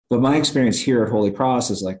But my experience here at Holy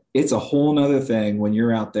Cross is like, it's a whole nother thing when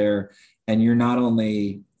you're out there and you're not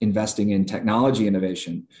only investing in technology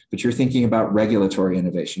innovation, but you're thinking about regulatory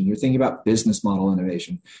innovation. You're thinking about business model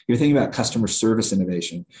innovation. You're thinking about customer service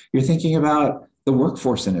innovation. You're thinking about the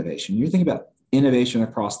workforce innovation. You're thinking about innovation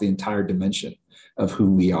across the entire dimension of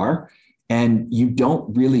who we are. And you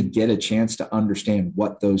don't really get a chance to understand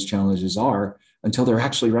what those challenges are until they're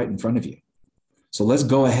actually right in front of you. So let's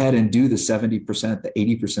go ahead and do the 70%, the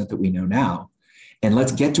 80% that we know now. And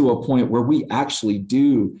let's get to a point where we actually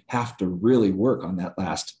do have to really work on that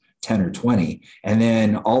last 10 or 20. And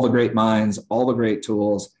then all the great minds, all the great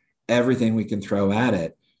tools, everything we can throw at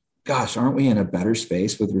it. Gosh, aren't we in a better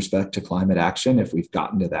space with respect to climate action if we've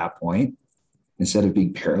gotten to that point instead of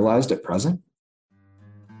being paralyzed at present?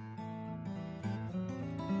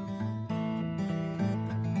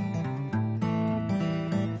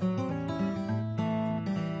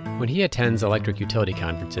 When he attends electric utility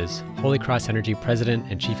conferences, Holy Cross Energy President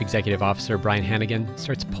and Chief Executive Officer Brian Hannigan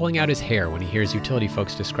starts pulling out his hair when he hears utility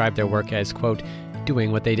folks describe their work as, quote,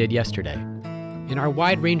 doing what they did yesterday. In our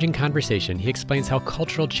wide-ranging conversation, he explains how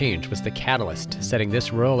cultural change was the catalyst to setting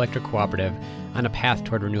this rural electric cooperative on a path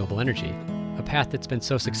toward renewable energy, a path that's been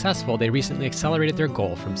so successful they recently accelerated their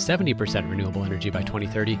goal from 70% renewable energy by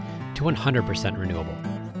 2030 to 100% renewable.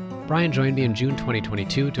 Brian joined me in June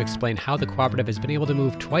 2022 to explain how the cooperative has been able to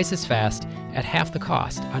move twice as fast at half the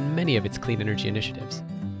cost on many of its clean energy initiatives.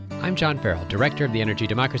 I'm John Farrell, Director of the Energy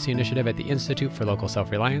Democracy Initiative at the Institute for Local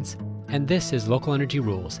Self-Reliance, and this is Local Energy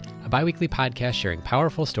Rules, a biweekly podcast sharing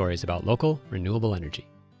powerful stories about local renewable energy.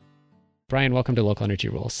 Brian, welcome to Local Energy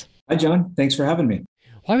Rules. Hi, John. Thanks for having me.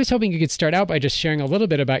 Well, I was hoping you could start out by just sharing a little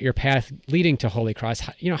bit about your path leading to Holy Cross.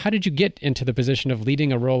 How did you get into the position of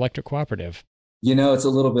leading a rural electric cooperative? It's a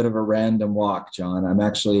little bit of a random walk, John. I'm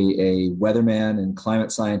actually a weatherman and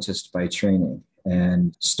climate scientist by training,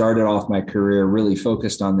 and started off my career really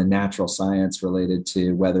focused on the natural science related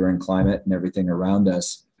to weather and climate and everything around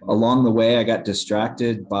us. Along the way, I got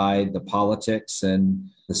distracted by the politics and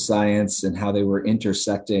the science and how they were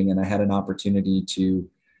intersecting, and I had an opportunity to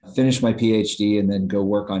finish my PhD and then go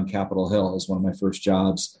work on Capitol Hill as one of my first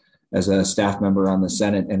jobs as a staff member on the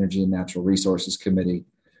Senate Energy and Natural Resources Committee.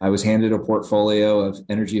 I was handed a portfolio of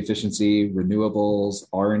energy efficiency, renewables,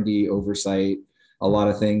 R&D oversight, a lot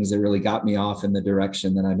of things that really got me off in the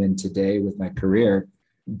direction that I'm in today with my career.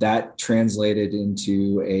 That translated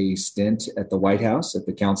into a stint at the White House at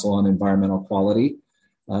the Council on Environmental Quality,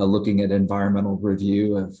 looking at environmental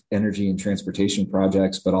review of energy and transportation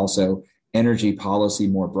projects, but also energy policy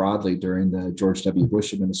more broadly during the George W.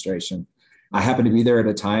 Bush administration. I happened to be there at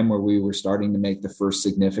a time where we were starting to make the first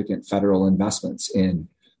significant federal investments in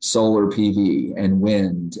solar PV and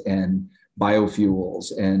wind and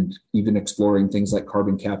biofuels, and even exploring things like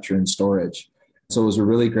carbon capture and storage. So it was a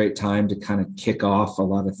really great time to kind of kick off a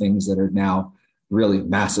lot of things that are now really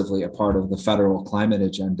massively a part of the federal climate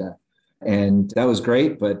agenda. And that was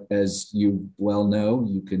great. But as you well know,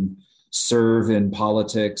 you can serve in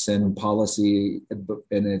politics and policy,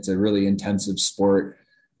 and it's a really intensive sport.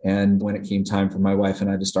 And when it came time for my wife and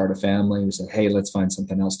I to start a family, we said, hey, let's find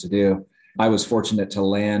something else to do. I was fortunate to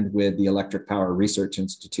land with the Electric Power Research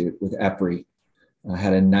Institute with EPRI. I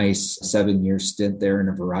had a nice 7-year stint there in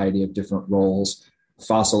a variety of different roles: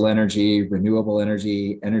 fossil energy, renewable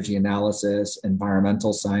energy, energy analysis,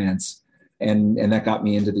 environmental science. And that got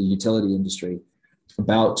me into the utility industry.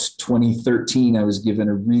 About 2013, I was given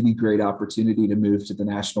a really great opportunity to move to the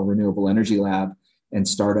National Renewable Energy Lab and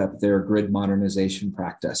start up their grid modernization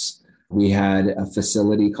practice. We had a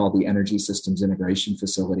facility called the Energy Systems Integration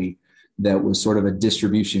Facility that was sort of a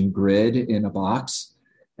distribution grid in a box.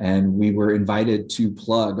 And we were invited to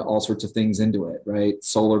plug all sorts of things into it, right?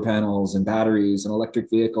 Solar panels and batteries and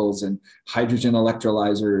electric vehicles and hydrogen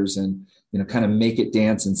electrolyzers, and, kind of make it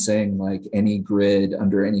dance and sing like any grid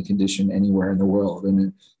under any condition anywhere in the world. And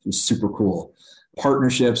it was super cool.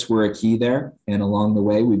 Partnerships were a key there. And along the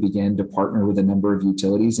way, we began to partner with a number of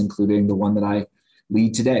utilities, including the one that I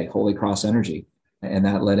lead today, Holy Cross Energy. And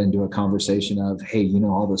that led into a conversation of, hey,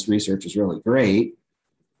 all this research is really great,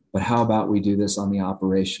 but how about we do this on the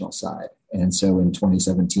operational side? And so in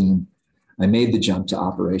 2017, I made the jump to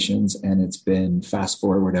operations, and it's been fast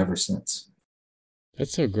forward ever since.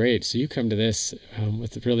 That's so great. So you come to this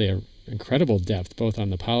with really an incredible depth, both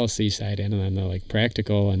on the policy side and on the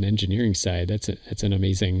practical and engineering side. That's an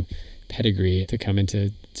amazing pedigree to come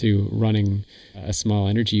into running a small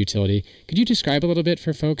energy utility. Could you describe a little bit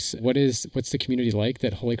for folks what's the community like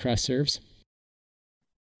that Holy Cross serves?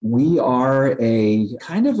 We are a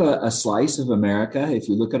kind of a slice of America. If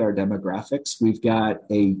you look at our demographics, we've got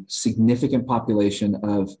a significant population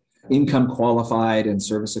of income qualified and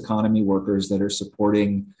service economy workers that are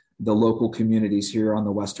supporting the local communities here on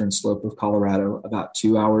the western slope of Colorado, about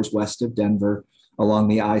 2 hours west of Denver, along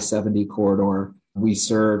the I-70 corridor. We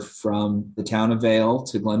serve from the town of Vail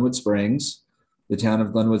to Glenwood Springs, the town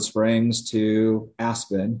of Glenwood Springs to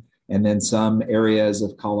Aspen, and then some areas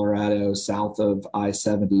of Colorado south of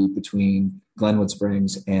I-70 between Glenwood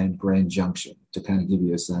Springs and Grand Junction, to kind of give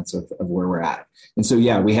you a sense of where we're at. And so,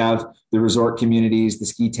 yeah, we have the resort communities, the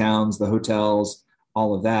ski towns, the hotels,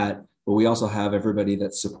 all of that. But we also have everybody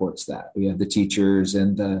that supports that. We have the teachers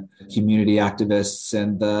and the community activists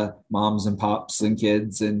and the moms and pops and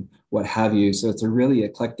kids and what have you. So it's a really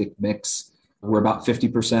eclectic mix. We're about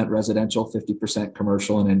 50% residential, 50%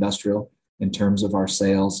 commercial and industrial in terms of our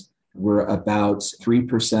sales. We're about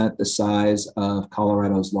 3% the size of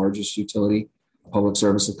Colorado's largest utility, Public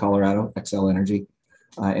Service of Colorado, Xcel Energy.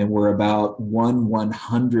 And we're about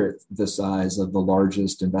 1/100th the size of the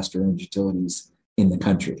largest investor-owned utilities in the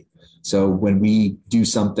country. So when we do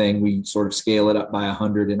something, we sort of scale it up by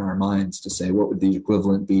 100 in our minds to say, what would the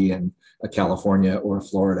equivalent be in a California or a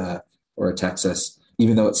Florida or a Texas?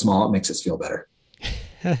 Even though it's small, it makes us feel better.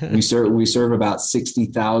 We serve about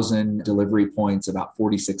 60,000 delivery points, about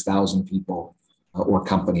 46,000 people or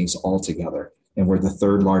companies altogether. And we're the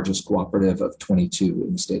third largest cooperative of 22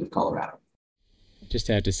 in the state of Colorado. Just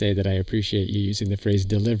have to say that I appreciate you using the phrase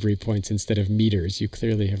delivery points instead of meters. You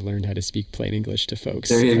clearly have learned how to speak plain English to folks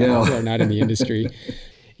there you go. who are not in the industry.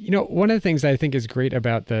 You know, one of the things I think is great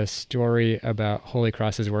about the story about Holy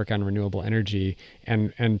Cross's work on renewable energy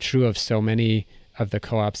and true of so many of the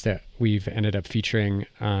co-ops that we've ended up featuring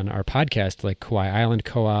on our podcast, like Kauai Island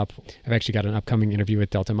Co-op. I've actually got an upcoming interview with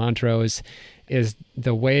Delta Montrose, is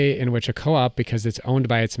the way in which a co-op, because it's owned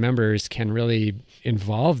by its members, can really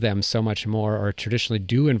involve them so much more, or traditionally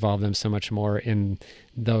do involve them so much more in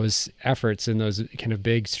those efforts and those kind of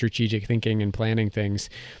big strategic thinking and planning things.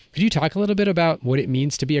 Could you talk a little bit about what it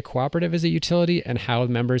means to be a cooperative as a utility and how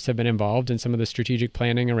members have been involved in some of the strategic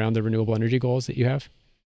planning around the renewable energy goals that you have?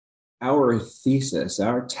 Our thesis,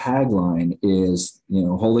 our tagline is,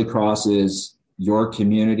 Holy Cross is your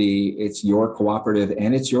community, it's your cooperative,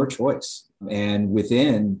 and it's your choice. And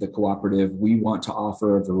within the cooperative, we want to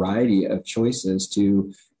offer a variety of choices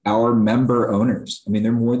to our member owners. I mean,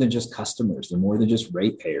 they're more than just customers. They're more than just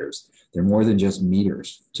ratepayers. They're more than just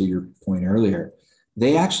meters, to your point earlier.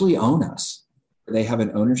 They actually own us. They have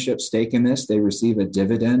an ownership stake in this. They receive a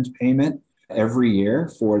dividend payment every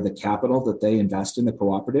year for the capital that they invest in the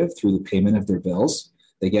cooperative through the payment of their bills.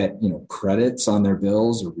 They get, credits on their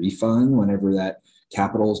bills, or refund whenever that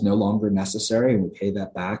capital is no longer necessary, and we pay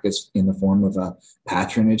that back as in the form of a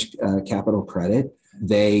patronage capital credit.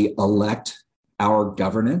 They elect our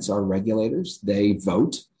governance, our regulators. They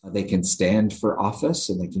vote. They can stand for office,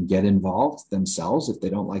 and they can get involved themselves if they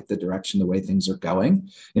don't like the direction, the way things are going.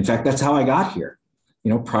 In fact, that's how I got here.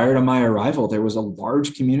 Prior to my arrival, there was a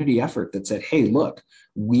large community effort that said, hey, look,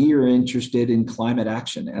 we are interested in climate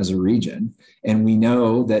action as a region. And we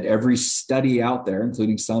know that every study out there,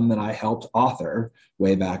 including some that I helped author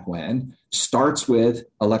way back when, starts with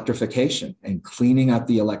electrification and cleaning up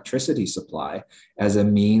the electricity supply as a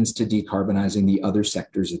means to decarbonizing the other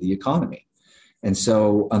sectors of the economy. And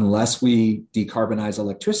so unless we decarbonize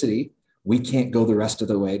electricity, we can't go the rest of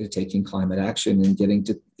the way to taking climate action and getting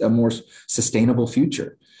to a more sustainable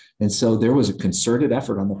future. And so there was a concerted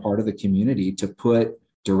effort on the part of the community to put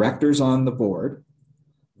directors on the board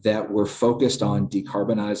that were focused on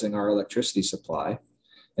decarbonizing our electricity supply.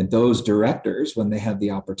 And those directors, when they had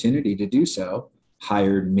the opportunity to do so,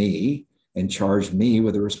 hired me and charged me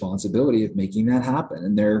with the responsibility of making that happen.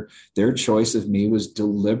 And their choice of me was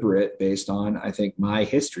deliberate based on, I think, my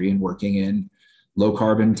history in working in low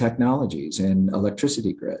carbon technologies and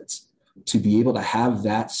electricity grids. To be able to have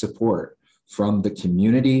that support from the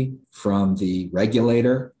community, from the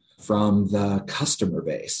regulator, from the customer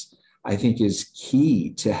base, I think is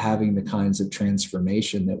key to having the kinds of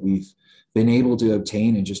transformation that we've been able to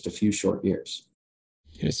obtain in just a few short years.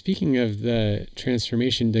 Speaking of the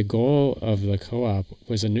transformation, the goal of the co-op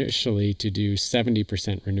was initially to do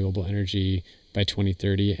 70% renewable energy by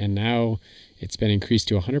 2030, and now it's been increased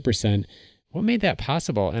to 100%. What made that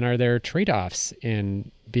possible? And are there trade-offs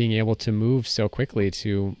in being able to move so quickly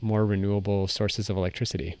to more renewable sources of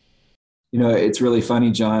electricity? It's really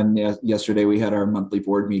funny, John. Yesterday we had our monthly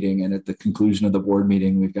board meeting, and at the conclusion of the board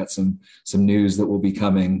meeting, we've got some news that will be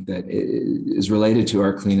coming that is related to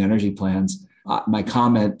our clean energy plans. My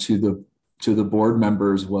comment to the board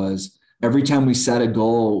members was, every time we set a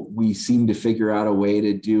goal, we seem to figure out a way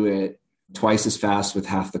to do it twice as fast with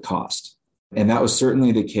half the cost. And that was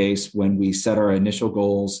certainly the case when we set our initial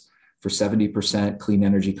goals for 70% clean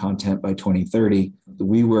energy content by 2030.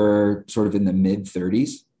 We were sort of in the mid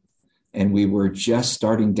 30s, and we were just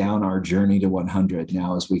starting down our journey to 100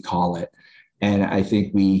 now, as we call it. And I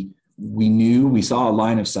think we saw a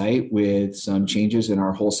line of sight with some changes in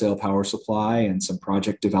our wholesale power supply and some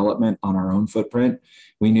project development on our own footprint.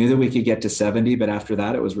 We knew that we could get to 70, but after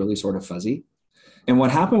that, it was really sort of fuzzy. And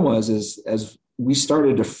what happened was, as we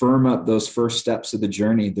started to firm up those first steps of the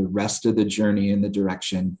journey, the rest of the journey and the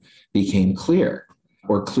direction became clear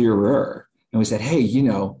or clearer. And we said, hey,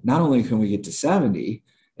 not only can we get to 70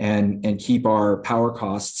 and keep our power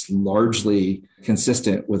costs largely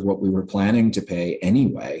consistent with what we were planning to pay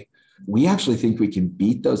anyway, we actually think we can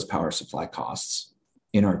beat those power supply costs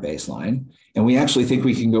in our baseline. And we actually think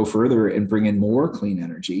we can go further and bring in more clean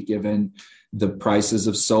energy, given the prices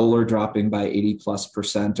of solar dropping by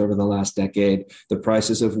 80+% over the last decade, the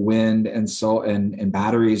prices of wind and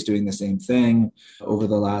batteries doing the same thing over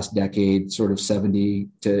the last decade, sort of 70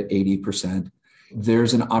 to 80%.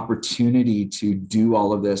 There's an opportunity to do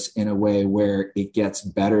all of this in a way where it gets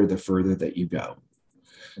better the further that you go.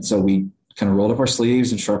 And so we kind of rolled up our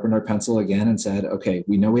sleeves and sharpened our pencil again and said, okay,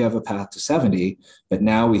 we know we have a path to 70, but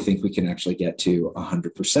now we think we can actually get to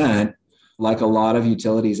 100%. Like a lot of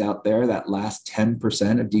utilities out there, that last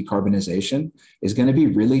 10% of decarbonization is going to be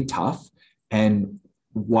really tough. And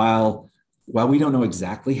while we don't know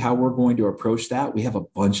exactly how we're going to approach that, we have a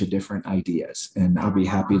bunch of different ideas. And I'll be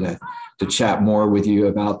happy to chat more with you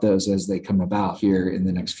about those as they come about here in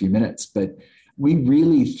the next few minutes. But we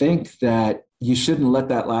really think that you shouldn't let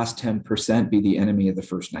that last 10% be the enemy of the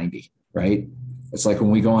first 90, right? It's like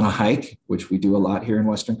when we go on a hike, which we do a lot here in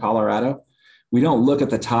Western Colorado, we don't look at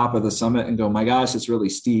the top of the summit and go, my gosh, it's really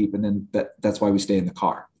steep. And then that's why we stay in the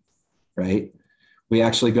car, right? We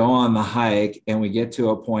actually go on the hike and we get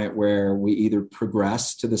to a point where we either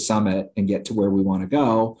progress to the summit and get to where we want to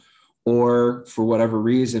go, or for whatever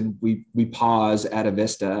reason, we pause at a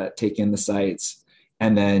vista, take in the sights,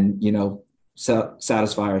 and then,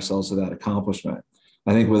 satisfy ourselves with that accomplishment.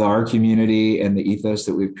 I think with our community and the ethos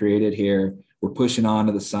that we've created here, we're pushing on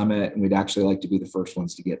to the summit, and we'd actually like to be the first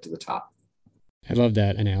ones to get to the top. I love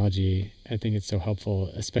that analogy. I think it's so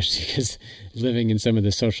helpful, especially because living in some of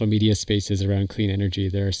the social media spaces around clean energy,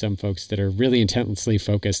 there are some folks that are really intensely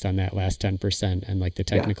focused on that last 10% and like the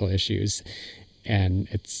technical issues. And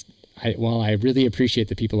while I really appreciate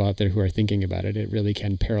the people out there who are thinking about it, it really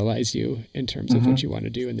can paralyze you in terms of what you want to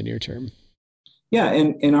do in the near term. Yeah.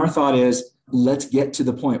 And our thought is, let's get to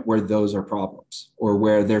the point where those are problems or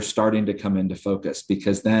where they're starting to come into focus,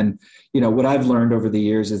 because then, what I've learned over the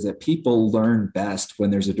years is that people learn best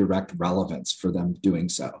when there's a direct relevance for them doing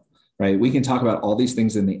so, right? We can talk about all these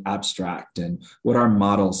things in the abstract and what our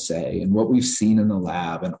models say and what we've seen in the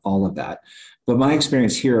lab and all of that. But my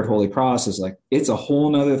experience here at Holy Cross is like, it's a whole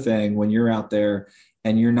nother thing when you're out there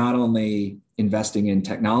and you're not only investing in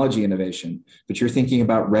technology innovation, but you're thinking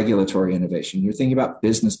about regulatory innovation. You're thinking about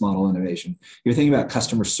business model innovation. You're thinking about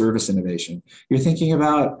customer service innovation. You're thinking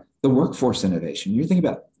about the workforce innovation. You're thinking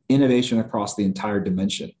about innovation across the entire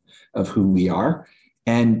dimension of who we are.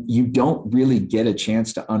 And you don't really get a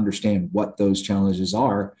chance to understand what those challenges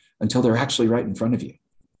are until they're actually right in front of you.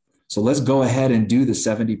 So let's go ahead and do the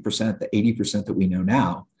 70%, the 80% that we know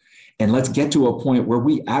now. And let's get to a point where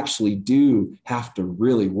we actually do have to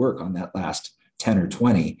really work on that last 10 or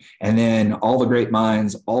 20. And then all the great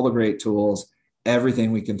minds, all the great tools,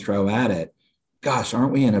 everything we can throw at it. Gosh,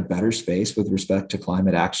 aren't we in a better space with respect to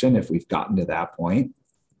climate action if we've gotten to that point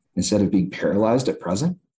instead of being paralyzed at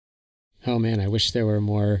present? Oh man, I wish there were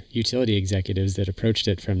more utility executives that approached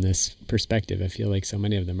it from this perspective. I feel like so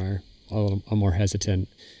many of them are a little more hesitant.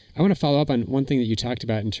 I want to follow up on one thing that you talked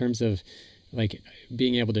about in terms of like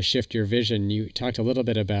being able to shift your vision. You talked a little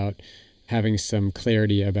bit about having some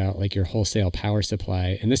clarity about like your wholesale power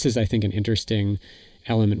supply. And this is, I think, an interesting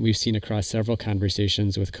element we've seen across several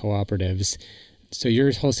conversations with cooperatives. So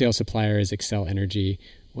your wholesale supplier is Xcel Energy.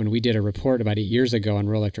 When we did a report about 8 years ago on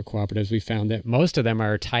rural electric cooperatives, we found that most of them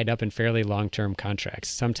are tied up in fairly long-term contracts.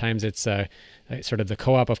 Sometimes it's sort of the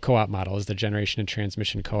co-op of co-op models, the generation and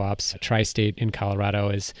transmission co-ops. Tri-State in Colorado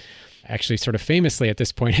is actually sort of famously at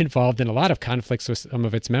this point involved in a lot of conflicts with some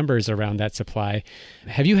of its members around that supply.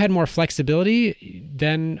 Have you had more flexibility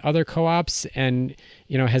than other co-ops? And,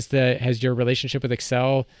 has your relationship with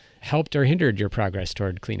Xcel helped or hindered your progress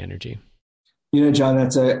toward clean energy? John,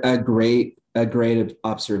 that's a great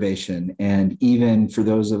observation. And even for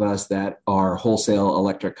those of us that are wholesale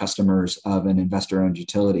electric customers of an investor-owned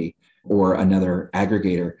utility or another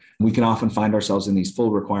aggregator, we can often find ourselves in these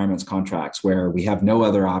full requirements contracts where we have no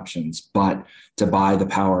other options but to buy the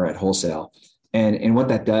power at wholesale. And what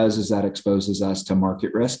that does is that exposes us to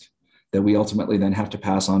market risk. that we ultimately then have to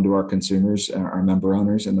pass on to our consumers, our member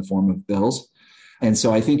owners, in the form of bills. And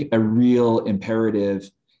so I think a real imperative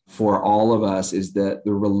for all of us is that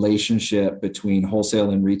the relationship between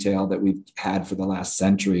wholesale and retail that we've had for the last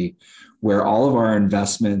century, where all of our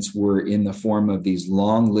investments were in the form of these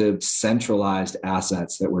long-lived centralized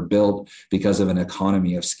assets that were built because of an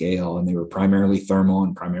economy of scale, and they were primarily thermal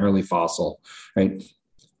and primarily fossil, right?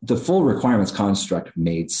 The full requirements construct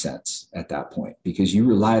made sense at that point because you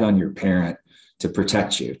relied on your parent to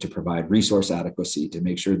protect you, to provide resource adequacy, to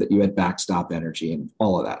make sure that you had backstop energy and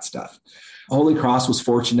all of that stuff. Holy Cross was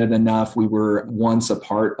fortunate enough. We were once a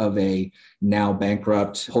part of a now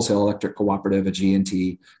bankrupt wholesale electric cooperative, a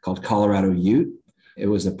G&T, called Colorado Ute. It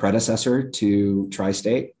was a predecessor to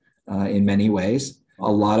Tri-State in many ways.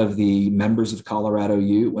 A lot of the members of Colorado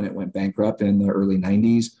Ute, when it went bankrupt in the early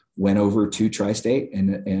 90s, went over to Tri-State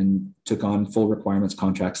and took on full requirements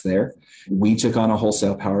contracts there. We took on a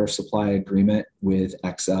wholesale power supply agreement with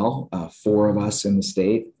Xcel. 4 of us in the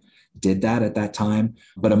state did that at that time.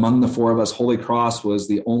 But among the 4 of us, Holy Cross was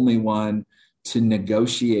the only one to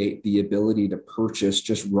negotiate the ability to purchase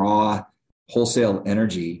just raw wholesale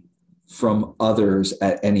energy from others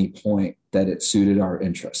at any point that it suited our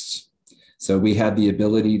interests. So we had the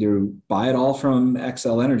ability to buy it all from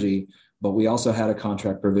Xcel Energy, but we also had a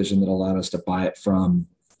contract provision that allowed us to buy it from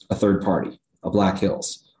a third party, a Black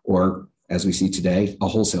Hills, or as we see today, a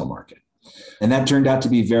wholesale market. And that turned out to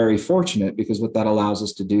be very fortunate because what that allows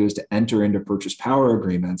us to do is to enter into purchase power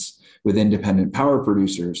agreements with independent power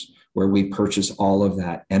producers where we purchase all of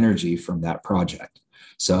that energy from that project.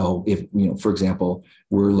 So if, for example,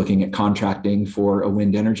 we're looking at contracting for a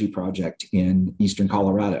wind energy project in Eastern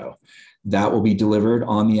Colorado, that will be delivered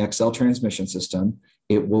on the Xcel transmission system.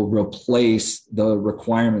 It will replace the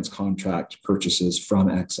requirements contract purchases from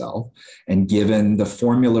Xcel. And given the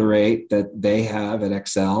formula rate that they have at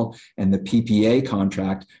Xcel and the PPA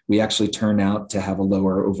contract, we actually turn out to have a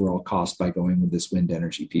lower overall cost by going with this wind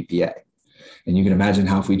energy PPA. And you can imagine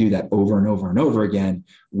how if we do that over and over and over again,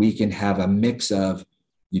 we can have a mix of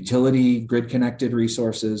utility grid connected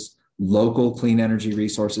resources, local clean energy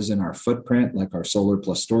resources in our footprint, like our solar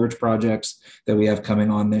plus storage projects that we have coming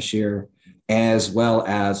on this year, as well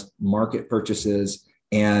as market purchases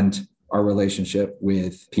and our relationship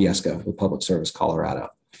with PSCo, with Public Service Colorado.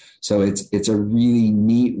 So it's a really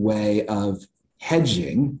neat way of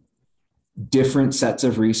hedging different sets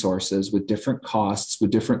of resources with different costs,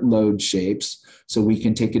 with different load shapes. So we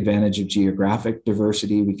can take advantage of geographic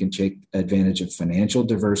diversity, we can take advantage of financial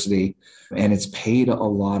diversity, and it's paid a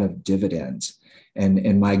lot of dividends.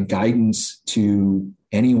 And my guidance to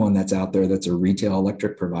anyone that's out there that's a retail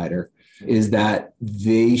electric provider is that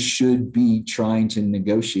they should be trying to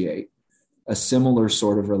negotiate a similar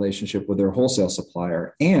sort of relationship with their wholesale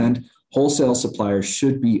supplier. And wholesale suppliers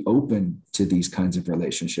should be open to these kinds of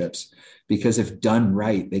relationships because if done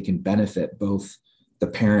right, they can benefit both the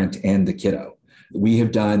parent and the kiddo. We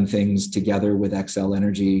have done things together with Xcel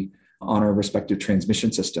Energy on our respective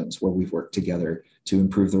transmission systems where we've worked together to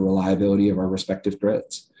improve the reliability of our respective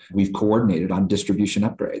grids. We've coordinated on distribution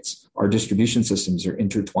upgrades. Our distribution systems are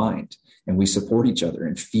intertwined and we support each other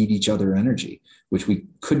and feed each other energy, which we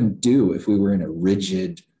couldn't do if we were in a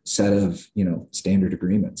rigid set of, standard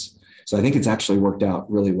agreements. So I think it's actually worked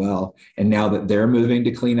out really well. And now that they're moving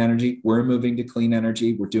to clean energy, we're moving to clean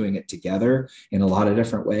energy. We're doing it together in a lot of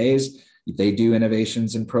different ways. They do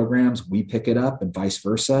innovations and programs, we pick it up and vice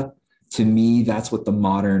versa. To me, that's what the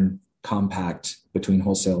modern compact between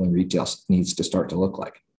wholesale and retail needs to start to look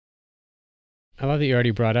like. I love that you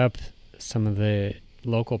already brought up some of the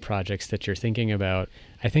local projects that you're thinking about.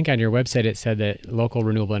 I think on your website, it said that local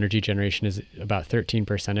renewable energy generation is about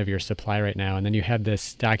 13% of your supply right now. And then you had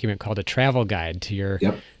this document called a travel guide to your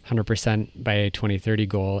 100% by 2030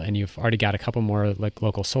 goal. And you've already got a couple more like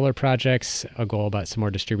local solar projects, a goal about some more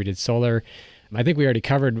distributed solar. I think we already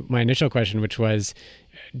covered my initial question, which was,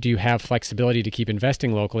 do you have flexibility to keep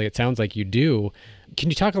investing locally? It sounds like you do. Can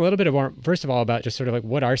you talk a little bit more, first of all, about just sort of like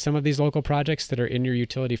what are some of these local projects that are in your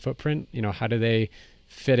utility footprint? How do they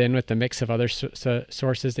fit in with the mix of other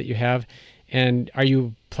sources that you have? And are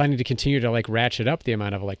you planning to continue to like ratchet up the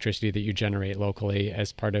amount of electricity that you generate locally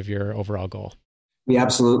as part of your overall goal? We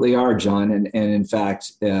absolutely are, John. And in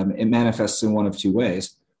fact, it manifests in one of two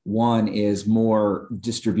ways. One is more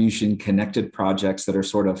distribution connected projects that are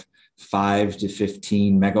sort of 5 to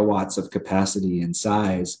 15 megawatts of capacity in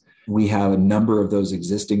size. We have a number of those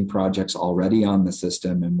existing projects already on the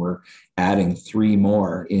system, and we're adding 3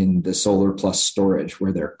 more in the solar plus storage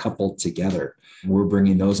where they're coupled together. We're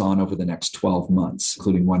bringing those on over the next 12 months,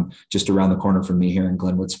 including one just around the corner from me here in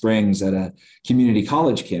Glenwood Springs at a community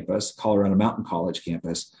college campus, Colorado Mountain College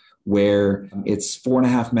campus, where it's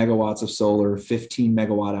 4.5 megawatts of solar, 15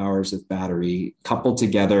 megawatt hours of battery coupled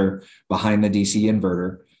together behind the DC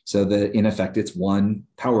inverter, so that in effect it's one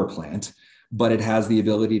power plant, but it has the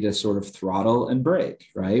ability to sort of throttle and brake,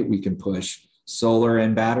 right? We can push solar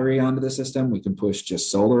and battery onto the system. We can push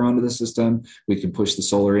just solar onto the system. We can push the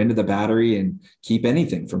solar into the battery and keep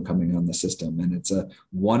anything from coming on the system. And it's a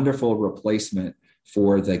wonderful replacement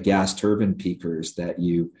for the gas turbine peakers that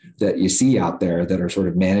you see out there that are sort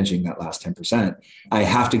of managing that last 10%. I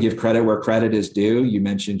have to give credit where credit is due. You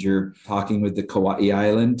mentioned you're talking with the Kauai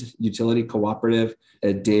Island Utility Cooperative.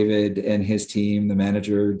 David and his team, the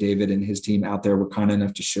manager, David and his team out there were kind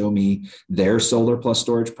enough to show me their solar plus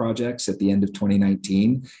storage projects at the end of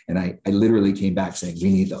 2019. And I literally came back saying,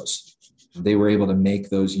 we need those. They were able to make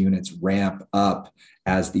those units ramp up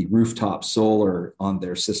as the rooftop solar on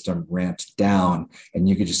their system ramped down. And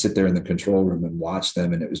you could just sit there in the control room and watch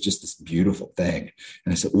them. And it was just this beautiful thing.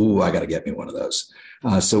 And I said, ooh, I got to get me one of those.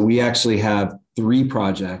 So we actually have 3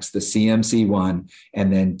 projects, the CMC one,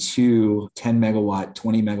 and then 2 10 megawatt,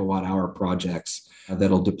 20 megawatt hour projects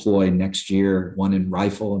that'll deploy next year, one in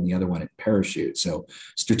Rifle and the other one at Parachute. So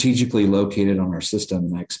strategically located on our system.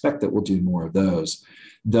 And I expect that we'll do more of those.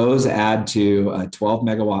 Those add to a 12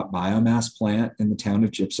 megawatt biomass plant in the town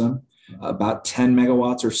of Gypsum, about 10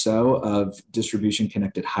 megawatts or so of distribution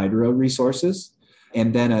connected hydro resources,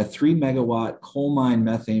 and then a 3 megawatt coal mine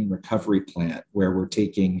methane recovery plant where we're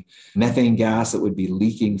taking methane gas that would be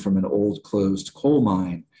leaking from an old closed coal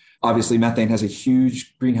mine. Obviously, methane has a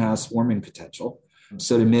huge greenhouse warming potential.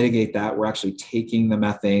 So to mitigate that, we're actually taking the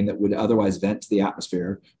methane that would otherwise vent to the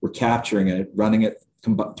atmosphere, we're capturing it, running it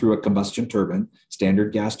through a combustion turbine,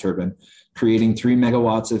 standard gas turbine, creating 3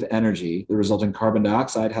 megawatts of energy. The resulting carbon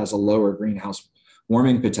dioxide has a lower greenhouse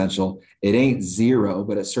warming potential. It ain't zero,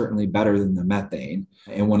 but it's certainly better than the methane.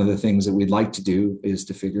 And one of the things that we'd like to do is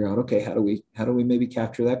to figure out, okay, how do we maybe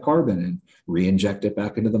capture that carbon and re-inject it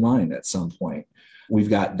back into the mine at some point? We've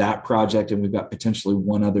got that project, and we've got potentially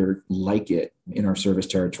one other like it in our service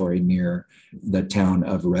territory near the town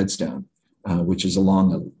of Redstone, which is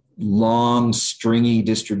along a long, stringy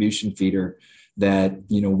distribution feeder that,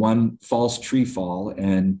 one false tree fall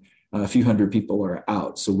and a few hundred people are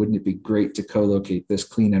out. So wouldn't it be great to co-locate this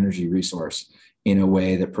clean energy resource in a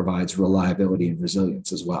way that provides reliability and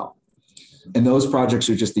resilience as well? And those projects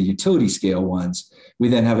are just the utility scale ones. We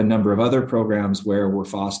then have a number of other programs where we're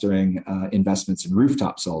fostering investments in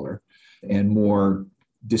rooftop solar and more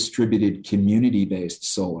distributed community-based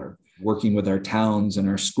solar, working with our towns and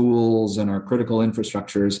our schools and our critical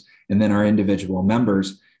infrastructures, and then our individual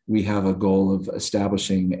members. We have a goal of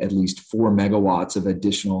establishing at least 4 megawatts of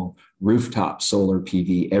additional rooftop solar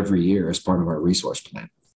PV every year as part of our resource plan.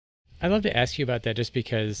 I'd love to ask you about that just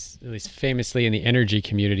because, at least famously in the energy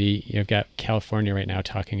community, you've got California right now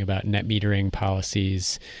talking about net metering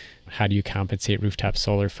policies. How do you compensate rooftop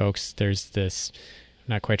solar folks? There's this,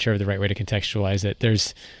 I'm not quite sure of the right way to contextualize it.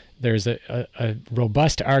 There's a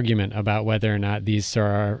robust argument about whether or not these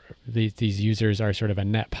users are sort of a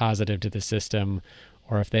net positive to the system,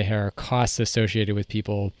 or if they are costs associated with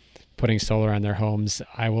people putting solar on their homes.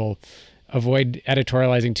 I will avoid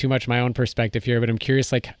editorializing too much my own perspective here, but I'm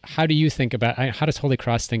curious, how do you think about, how does Holy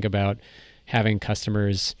Cross think about having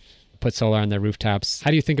customers put solar on their rooftops? How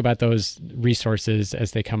do you think about those resources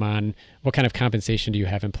as they come on? What kind of compensation do you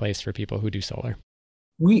have in place for people who do solar?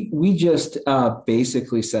 We just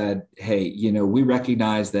basically said, hey, we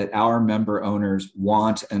recognize that our member owners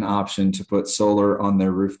want an option to put solar on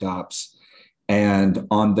their rooftops and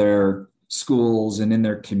on their schools and in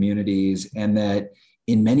their communities, and that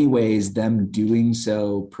in many ways, them doing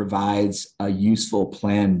so provides a useful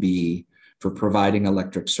plan B for providing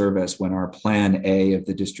electric service when our plan A of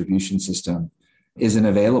the distribution system isn't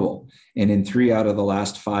available. And in 3 out of the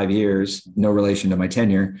last 5 years, no relation to my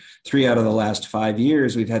tenure, 3 out of the last 5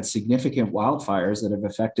 years, we've had significant wildfires that have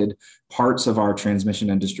affected parts of our transmission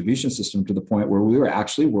and distribution system to the point where we were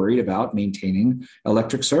actually worried about maintaining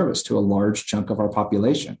electric service to a large chunk of our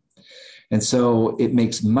population. And so it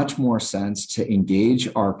makes much more sense to engage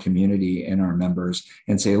our community and our members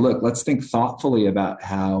and say, look, let's think thoughtfully about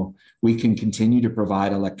how we can continue to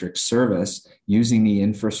provide electric service using the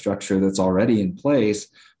infrastructure that's already in place,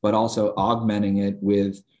 but also augmenting it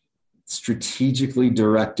with strategically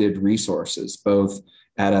directed resources, both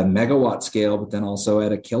at a megawatt scale, but then also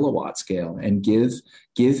at a kilowatt scale, and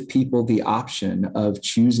give people the option of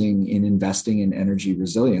choosing in investing in energy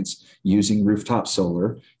resilience, using rooftop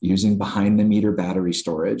solar, using behind the meter battery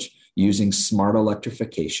storage, using smart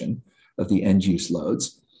electrification of the end use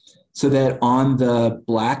loads, so that on the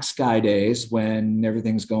black sky days when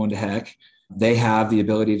everything's going to heck, They have the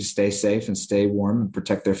ability to stay safe and stay warm and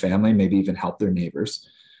protect their family, maybe even help their neighbors.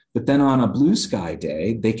 But then on a blue sky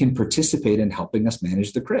day, they can participate in helping us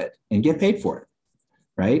manage the grid and get paid for it,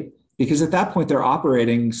 right? Because at that point, they're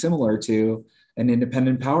operating similar to an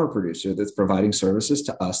independent power producer that's providing services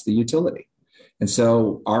to us, the utility. And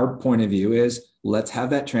so our point of view is let's have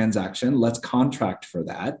that transaction, let's contract for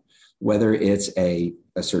that, whether it's a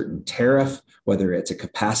certain tariff, whether it's a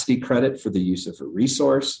capacity credit for the use of a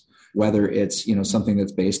resource, whether it's something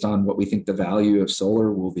that's based on what we think the value of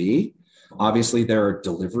solar will be. Obviously, there are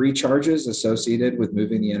delivery charges associated with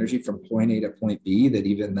moving the energy from point A to point B that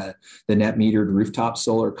even the net metered rooftop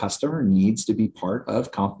solar customer needs to be part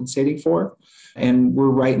of compensating for. And we're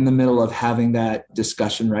right in the middle of having that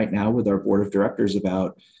discussion right now with our board of directors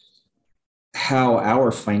about how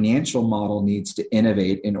our financial model needs to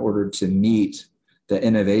innovate in order to meet the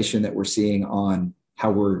innovation that we're seeing on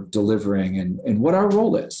how we're delivering and what our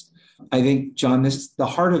role is. I think, John, the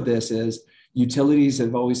heart of this is utilities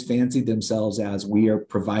have always fancied themselves as we are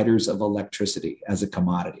providers of electricity as a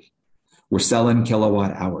commodity. We're selling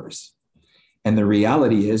kilowatt hours. And the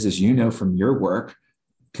reality is, as you know from your work,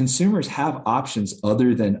 consumers have options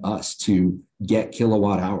other than us to get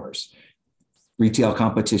kilowatt hours. Retail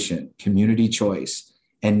competition, community choice,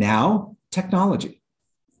 and now technology.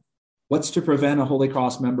 What's to prevent a Holy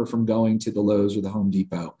Cross member from going to the Lowe's or the Home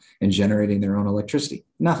Depot and generating their own electricity?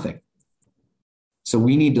 Nothing. So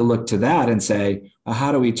we need to look to that and say,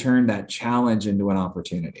 how do we turn that challenge into an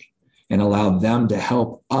opportunity and allow them to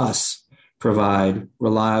help us provide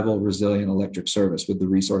reliable, resilient electric service with the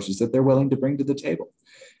resources that they're willing to bring to the table?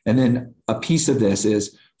 And then a piece of this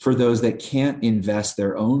is for those that can't invest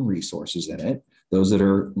their own resources in it, those that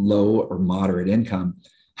are low or moderate income,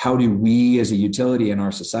 how do we as a utility and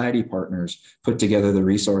our society partners put together the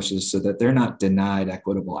resources so that they're not denied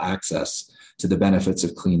equitable access to the benefits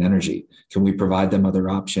of clean energy? Can we provide them other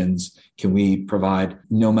options? Can we provide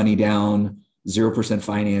no money down, 0%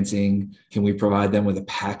 financing? Can we provide them with a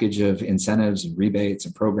package of incentives and rebates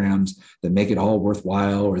and programs that make it all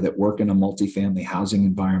worthwhile or that work in a multifamily housing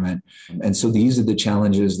environment? And so these are the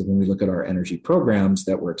challenges that when we look at our energy programs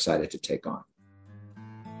that we're excited to take on.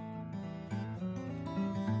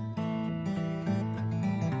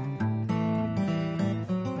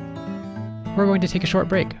 We're going to take a short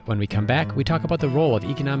break. When we come back, we talk about the role of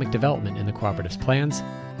economic development in the cooperative's plans,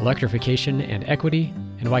 electrification and equity,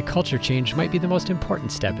 and why culture change might be the most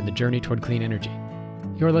important step in the journey toward clean energy.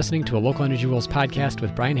 You're listening to a Local Energy Rules podcast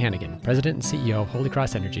with Brian Hannigan, President and CEO of Holy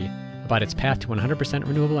Cross Energy, about its path to 100%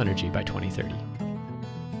 renewable energy by 2030.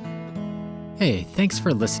 Hey, thanks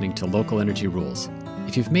for listening to Local Energy Rules.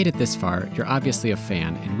 If you've made it this far, you're obviously a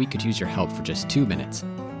fan, and we could use your help for just 2 minutes.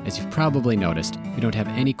 As you've probably noticed, we don't have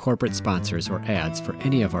any corporate sponsors or ads for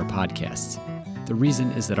any of our podcasts. The reason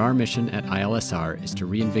is that our mission at ILSR is to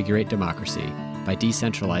reinvigorate democracy by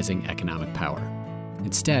decentralizing economic power.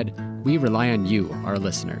 Instead, we rely on you, our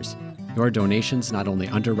listeners. Your donations not only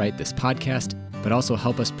underwrite this podcast, but also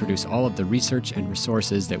help us produce all of the research and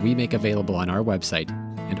resources that we make available on our website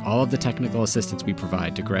and all of the technical assistance we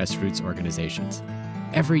provide to grassroots organizations.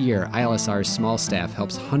 Every year, ILSR's small staff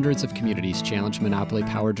helps hundreds of communities challenge monopoly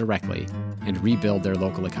power directly and rebuild their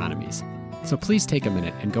local economies. So please take a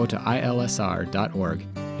minute and go to ilsr.org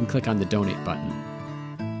and click on the donate button.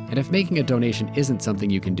 And if making a donation isn't something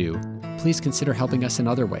you can do, please consider helping us in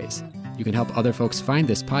other ways. You can help other folks find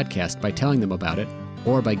this podcast by telling them about it,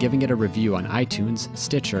 or by giving it a review on iTunes,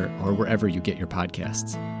 Stitcher, or wherever you get your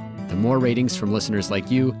podcasts. The more ratings from listeners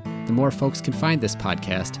like you, the more folks can find this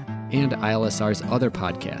podcast and ILSR's other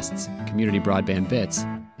podcasts, Community Broadband Bits,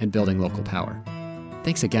 and Building Local Power.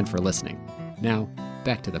 Thanks again for listening. Now,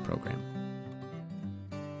 back to the program.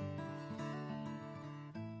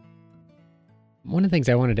 One of the things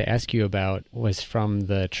I wanted to ask you about was from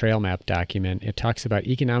the Trail Map document. It talks about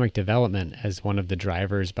economic development as one of the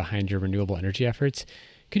drivers behind your renewable energy efforts.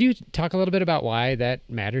 Could you talk a little bit about why that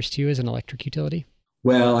matters to you as an electric utility?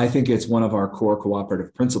 Well, I think it's one of our core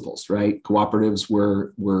cooperative principles, right? Cooperatives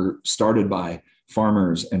were started by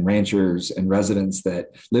farmers and ranchers and residents that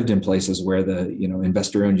lived in places where the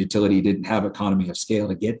investor-owned utility didn't have economy of scale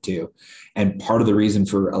to get to. And part of the reason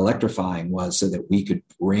for electrifying was so that we could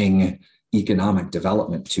bring economic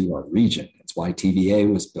development to our region. It's why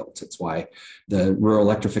TVA was built. It's why the Rural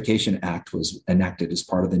Electrification Act was enacted as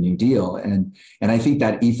part of the New Deal. And I think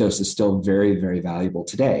that ethos is still very, very valuable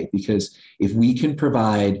today, because if we can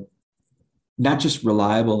provide not just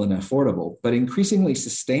reliable and affordable, but increasingly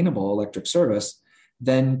sustainable electric service,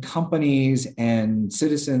 then companies and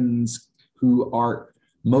citizens who are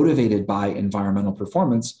motivated by environmental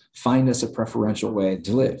performance find us a preferential way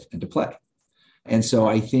to live and to play. And so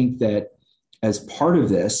I think that as part of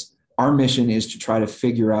this, our mission is to try to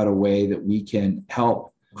figure out a way that we can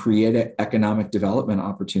help create an economic development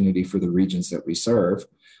opportunity for the regions that we serve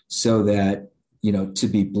so that, to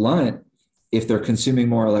be blunt, if they're consuming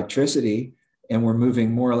more electricity and we're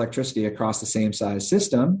moving more electricity across the same size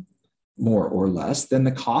system, more or less, then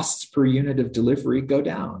the costs per unit of delivery go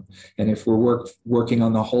down. And if we're working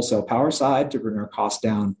on the wholesale power side to bring our costs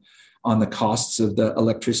down on the costs of the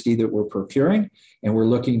electricity that we're procuring, and we're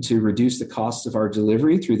looking to reduce the costs of our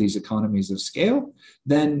delivery through these economies of scale,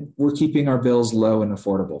 then we're keeping our bills low and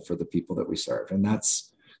affordable for the people that we serve. And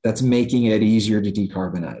that's making it easier to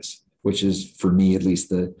decarbonize, which is, for me at least,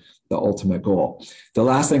 the ultimate goal. The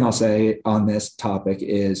last thing I'll say on this topic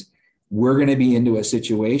is we're going to be into a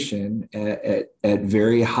situation at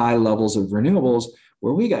very high levels of renewables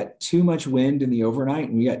where we got too much wind in the overnight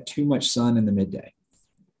and we got too much sun in the midday.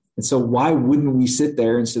 And so why wouldn't we sit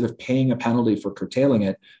there instead of paying a penalty for curtailing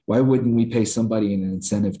it? Why wouldn't we pay somebody an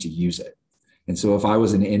incentive to use it? And so if I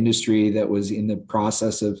was an industry that was in the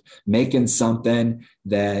process of making something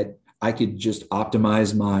that I could just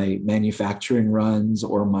optimize my manufacturing runs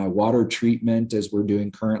or my water treatment, as we're doing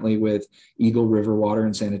currently with Eagle River Water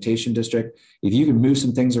and Sanitation District, if you can move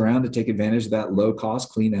some things around to take advantage of that low cost,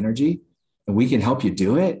 clean energy, and we can help you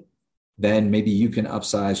do it, then maybe you can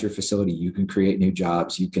upsize your facility. You can create new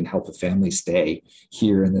jobs. You can help a family stay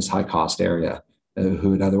here in this high cost area who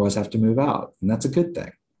would otherwise have to move out. And that's a good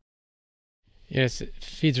thing. Yes, it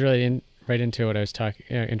feeds right into what I was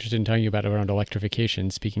interested in talking about around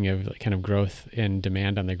electrification. Speaking of kind of growth in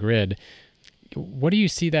demand on the grid, what do you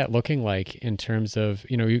see that looking like in terms of,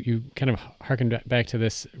 you kind of harkened back to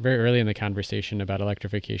this very early in the conversation about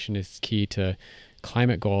electrification is key to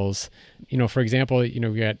climate goals. For example,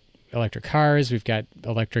 we got electric cars, we've got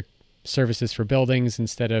electric services for buildings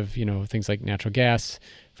instead of, things like natural gas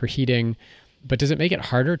for heating. But does it make it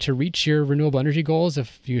harder to reach your renewable energy goals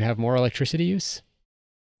if you have more electricity use?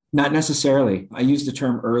 Not necessarily. I used a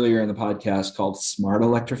term earlier in the podcast called smart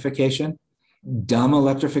electrification. Dumb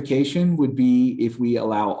electrification would be if we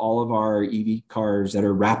allow all of our EV cars that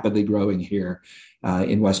are rapidly growing here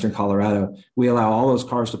in Western Colorado, we allow all those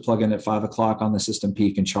cars to plug in at 5 o'clock on the system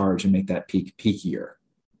peak and charge and make that peak peakier,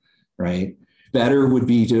 right? Better would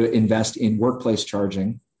be to invest in workplace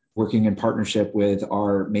charging, working in partnership with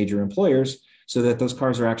our major employers so that those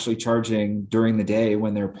cars are actually charging during the day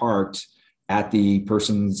when they're parked at the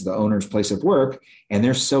owner's place of work, and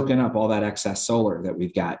they're soaking up all that excess solar that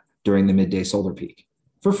we've got during the midday solar peak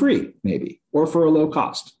for free, maybe, or for a low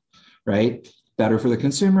cost, right? Better for the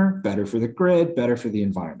consumer, better for the grid, better for the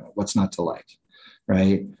environment. What's not to like,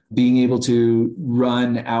 right? Being able to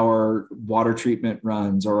run our water treatment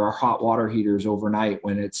runs or our hot water heaters overnight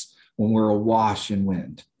when we're awash in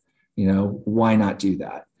wind, why not do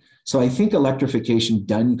that? So I think electrification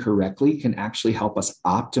done correctly can actually help us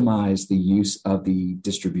optimize the use of the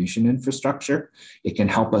distribution infrastructure. It can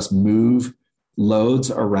help us move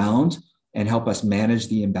loads around and help us manage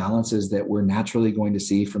the imbalances that we're naturally going to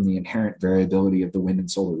see from the inherent variability of the wind and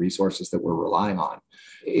solar resources that we're relying on.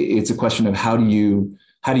 It's a question of how do you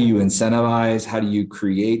incentivize, how do you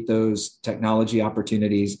create those technology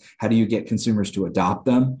opportunities, how do you get consumers to adopt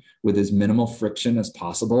them with as minimal friction as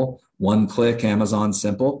possible. One click, Amazon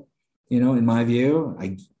simple. In my view,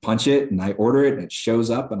 I punch it and I order it and it shows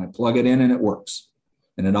up and I plug it in and it works.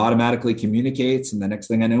 And it automatically communicates. And the next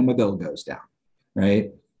thing I know, my bill goes down,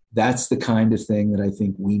 right? That's the kind of thing that I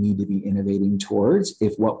think we need to be innovating towards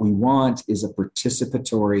if what we want is a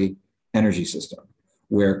participatory energy system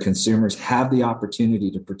where consumers have the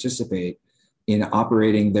opportunity to participate in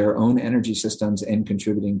operating their own energy systems and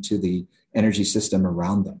contributing to the energy system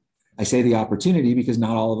around them. I say the opportunity because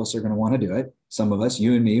not all of us are going to want to do it. Some of us,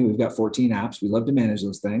 you and me, we've got 14 apps. We love to manage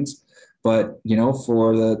those things. But,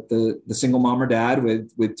 for the single mom or dad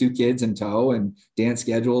with 2 kids in tow and dance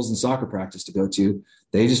schedules and soccer practice to go to,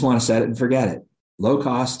 they just want to set it and forget it. Low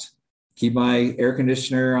cost, keep my air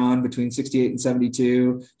conditioner on between 68 and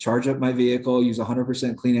 72, charge up my vehicle, use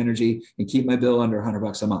 100% clean energy, and keep my bill under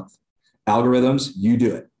 $100 a month. Algorithms, you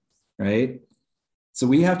do it, right? So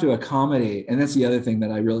we have to accommodate, and that's the other thing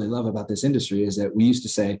that I really love about this industry is that we used to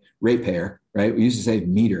say ratepayer, right? We used to say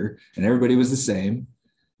meter, and everybody was the same.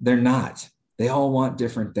 They're not. They all want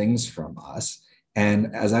different things from us.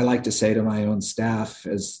 And as I like to say to my own staff,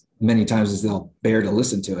 as many times as they'll bear to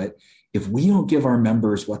listen to it, if we don't give our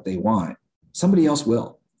members what they want, somebody else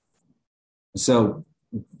will. So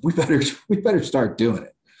we better start doing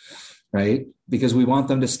it, right? Because we want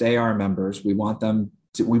them to stay our members. We want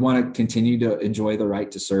to continue to enjoy the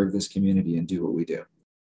right to serve this community and do what we do.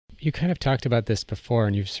 You kind of talked about this before,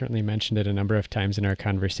 and you've certainly mentioned it a number of times in our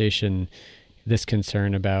conversation, this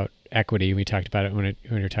concern about equity. We talked about it when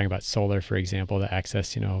you're talking about solar, for example, the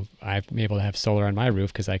access, I've been able to have solar on my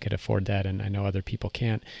roof because I could afford that and I know other people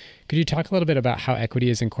can't. Could you talk a little bit about how equity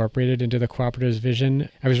is incorporated into the cooperative's vision?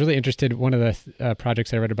 I was really interested. One of the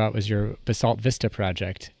projects I read about was your Basalt Vista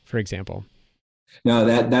project, for example. No,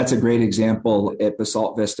 that's a great example. At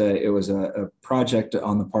Basalt Vista, it was a project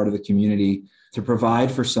on the part of the community to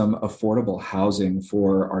provide for some affordable housing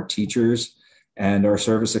for our teachers and our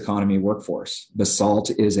service economy workforce. Basalt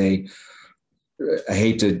is I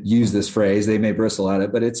hate to use this phrase, they may bristle at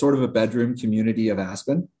it, but it's sort of a bedroom community of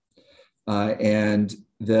Aspen. And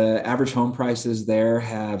the average home prices there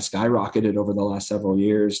have skyrocketed over the last several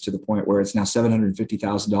years to the point where it's now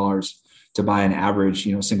 $750,000 to buy an average,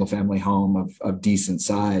 single family home of decent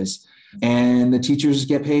size. And the teachers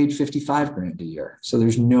get paid 55 grand a year. So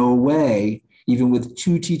there's no way, even with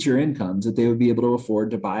 2 teacher incomes, that they would be able to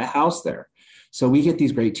afford to buy a house there. So we get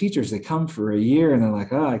these great teachers, they come for a year and they're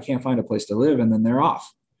like, oh, I can't find a place to live. And then they're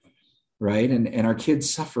off. Right. And our kids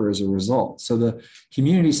suffer as a result. So the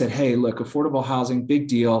community said, hey, look, affordable housing, big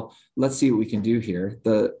deal. Let's see what we can do here.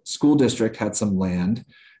 The school district had some land.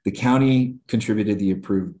 The county contributed the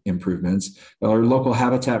improvements. Our local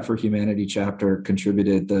Habitat for Humanity chapter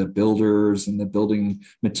contributed the builders and the building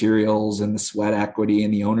materials and the sweat equity,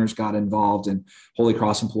 and the owners got involved, and Holy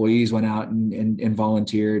Cross employees went out and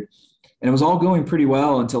volunteered. And it was all going pretty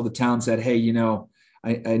well until the town said, hey,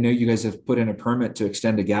 I know you guys have put in a permit to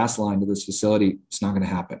extend a gas line to this facility. It's not going to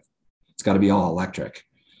happen. It's got to be all electric.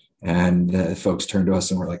 And the folks turned to us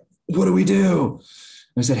and were like, what do we do?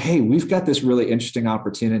 And I said, hey, we've got this really interesting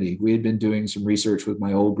opportunity. We had been doing some research with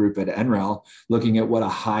my old group at NREL, looking at what a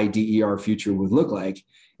high DER future would look like.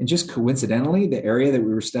 And just coincidentally, the area that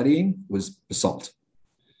we were studying was basalt.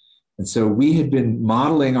 And so we had been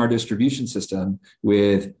modeling our distribution system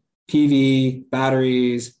with PV,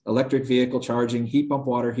 batteries, electric vehicle charging, heat pump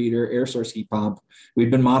water heater, air source heat pump.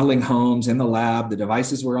 We'd been modeling homes in the lab. The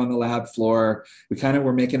devices were on the lab floor. We kind of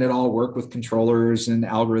were making it all work with controllers and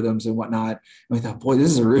algorithms and whatnot. And we thought, boy,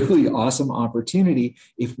 this is a really awesome opportunity.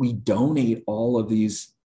 If we donate all of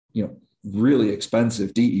these, really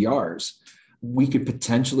expensive DERs, we could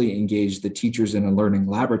potentially engage the teachers in a learning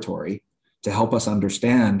laboratory to help us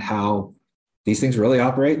understand how these things really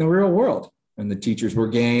operate in the real world. And the teachers were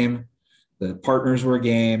game, the partners were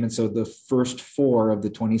game. And so the first 4 of the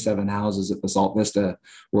 27 houses at Basalt Vista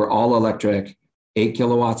were all electric, 8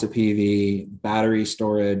 kilowatts of PV, battery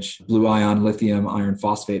storage, blue ion lithium iron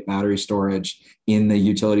phosphate battery storage in the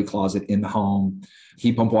utility closet in the home,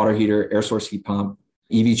 heat pump water heater, air source heat pump,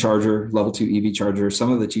 EV charger, level 2 EV charger.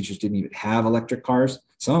 Some of the teachers didn't even have electric cars.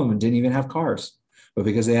 Some of them didn't even have cars. But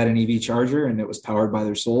because they had an EV charger and it was powered by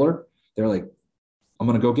their solar, they're like, I'm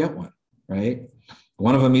going to go get one. Right.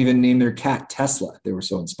 One of them even named their cat Tesla. They were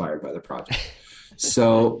so inspired by the project.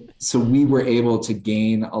 So we were able to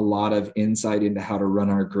gain a lot of insight into how to run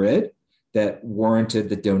our grid that warranted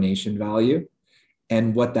the donation value.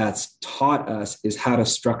 And what that's taught us is how to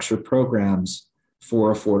structure programs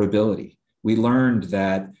for affordability. We learned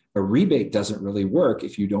that a rebate doesn't really work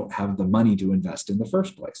if you don't have the money to invest in the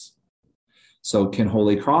first place. So can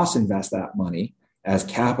Holy Cross invest that money as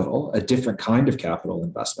capital, a different kind of capital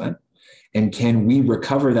investment? And can we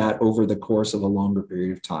recover that over the course of a longer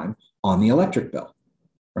period of time on the electric bill,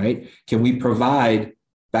 right? Can we provide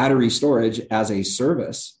battery storage as a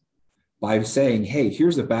service by saying, hey,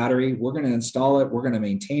 here's a battery, we're going to install it, we're going to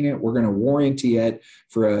maintain it, we're going to warranty it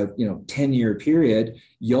for a 10-year period.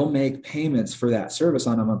 You'll make payments for that service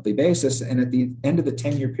on a monthly basis. And at the end of the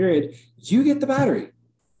 10-year period, you get the battery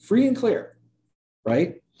free and clear,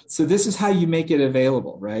 right? So this is how you make it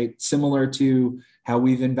available, right? Similar to how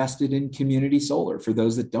we've invested in community solar for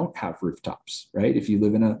those that don't have rooftops, right? If you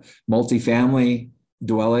live in a multifamily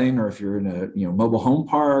dwelling, or if you're in a mobile home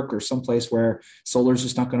park or someplace where solar is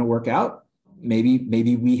just not going to work out,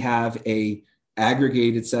 maybe we have a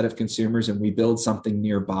aggregated set of consumers and we build something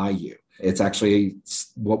nearby you. It's actually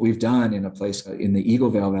what we've done in a place in the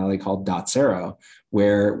Eaglevale Valley called Dotsero,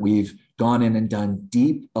 where we've gone in and done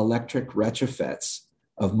deep electric retrofits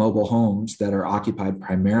of mobile homes that are occupied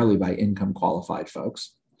primarily by income qualified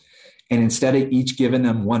folks. And instead of each giving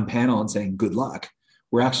them one panel and saying, good luck,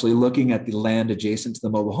 we're actually looking at the land adjacent to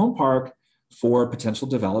the mobile home park for potential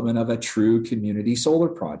development of a true community solar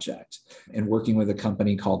project, and working with a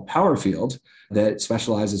company called Powerfield that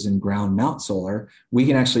specializes in ground mount solar. We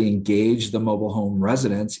can actually engage the mobile home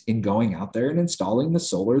residents in going out there and installing the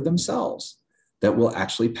solar themselves that will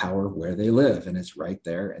actually power where they live. And it's right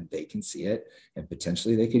there and they can see it, and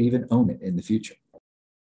potentially they could even own it in the future.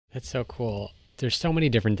 That's so cool. There's so many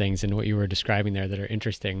different things in what you were describing there that are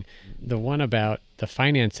interesting. The one about the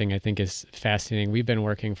financing, I think, is fascinating. We've been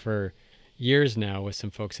working for years now with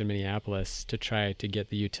some folks in Minneapolis to try to get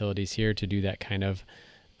the utilities here to do that kind of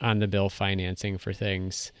on the bill financing for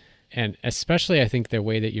things. And especially, I think the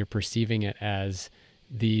way that you're perceiving it as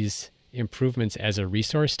these improvements as a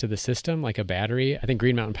resource to the system, like a battery. I think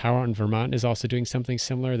Green Mountain Power in Vermont is also doing something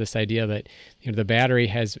similar. This idea that, the battery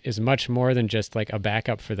is much more than just like a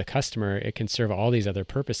backup for the customer. It can serve all these other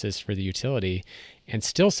purposes for the utility and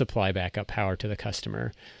still supply backup power to the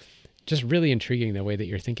customer. Just really intriguing the way that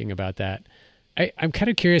you're thinking about that. I'm kind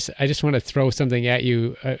of curious. I just want to throw something at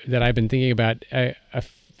you that I've been thinking about. A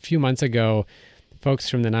few months ago, folks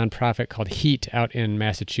from the nonprofit called HEAT out in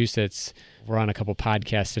Massachusetts were on a couple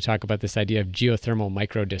podcasts to talk about this idea of geothermal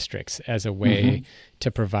microdistricts as a way to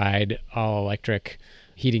provide all electric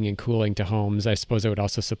heating and cooling to homes. I suppose it would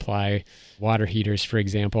also supply water heaters, for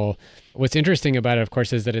example. What's interesting about it, of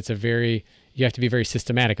course, is that you have to be very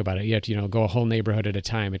systematic about it. You have to, go a whole neighborhood at a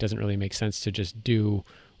time. It doesn't really make sense to just do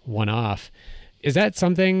one off. Is that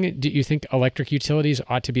something, do you think electric utilities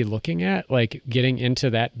ought to be looking at, like getting into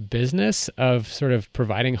that business of sort of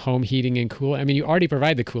providing home heating and cooling? I mean, you already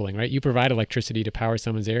provide the cooling, right? You provide electricity to power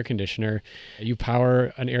someone's air conditioner. You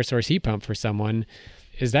power an air source heat pump for someone.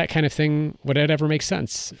 Is that kind of thing, would it ever make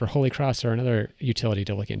sense for Holy Cross or another utility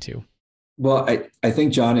to look into? Well, I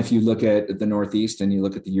think, John, if you look at the Northeast and you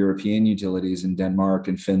look at the European utilities in Denmark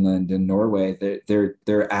and Finland and Norway,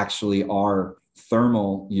 there actually are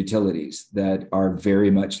thermal utilities that are very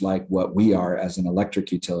much like what we are as an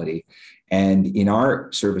electric utility. And in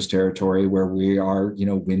our service territory where we are,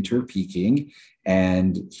 winter peaking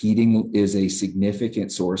and heating is a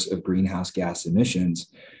significant source of greenhouse gas emissions,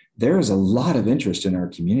 there is a lot of interest in our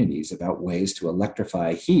communities about ways to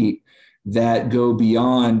electrify heat that go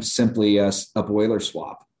beyond simply a boiler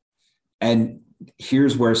swap. And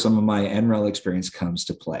here's where some of my NREL experience comes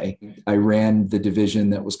to play. I ran the division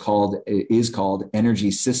that is called Energy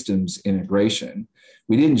Systems Integration.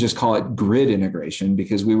 We didn't just call it grid integration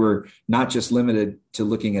because we were not just limited to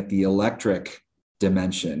looking at the electric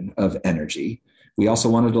dimension of energy. We also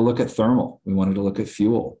wanted to look at thermal. We wanted to look at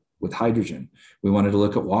fuel with hydrogen. We wanted to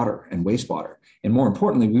look at water and wastewater. And more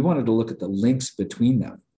importantly, we wanted to look at the links between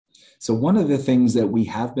them. So one of the things that we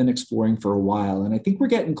have been exploring for a while, and I think we're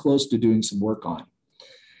getting close to doing some work on,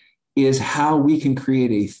 is how we can create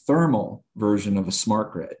a thermal version of a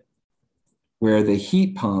smart grid where the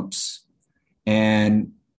heat pumps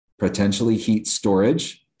and potentially heat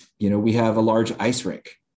storage, we have a large ice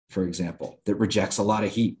rink, for example, that rejects a lot of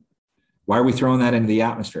heat. Why are we throwing that into the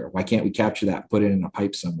atmosphere? Why can't we capture that, put it in a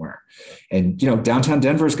pipe somewhere? And, downtown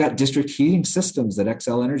Denver's got district heating systems that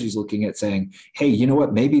Xcel Energy is looking at saying, hey, you know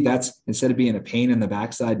what? Maybe that's, instead of being a pain in the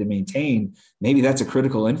backside to maintain, maybe that's a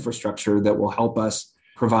critical infrastructure that will help us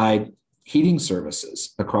provide heating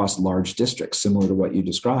services across large districts, similar to what you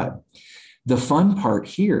described. The fun part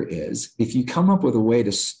here is if you come up with a way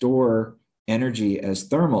to store energy as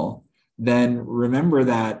thermal, then remember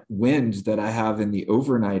that wind that I have in the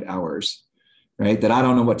overnight hours, right? That I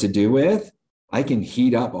don't know what to do with. I can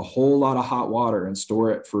heat up a whole lot of hot water and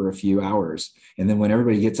store it for a few hours. And then when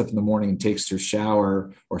everybody gets up in the morning and takes their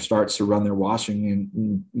shower or starts to run their washing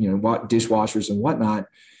and, dishwashers and whatnot,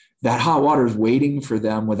 that hot water is waiting for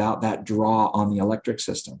them without that draw on the electric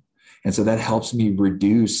system. And so that helps me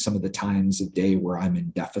reduce some of the times of day where I'm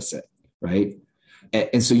in deficit, right?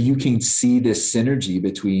 And so you can see this synergy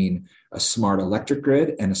between a smart electric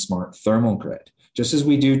grid and a smart thermal grid, just as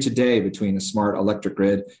we do today between a smart electric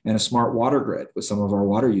grid and a smart water grid with some of our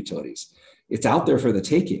water utilities. It's out there for the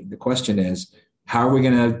taking. The question is, how are we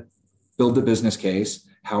going to build the business case?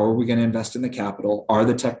 How are we going to invest in the capital? Are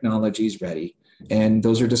the technologies ready? And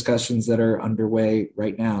those are discussions that are underway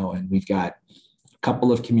right now. And we've got a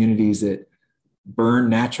couple of communities that burn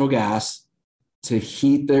natural gas to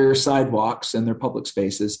heat their sidewalks and their public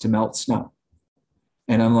spaces to melt snow.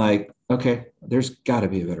 And I'm like, okay, there's got to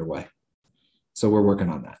be a better way. So we're working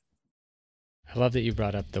on that. I love that you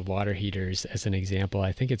brought up the water heaters as an example.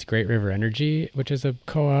 I think it's Great River Energy, which is a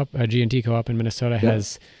co-op, a G&T co-op in Minnesota,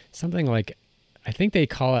 has something like, I think they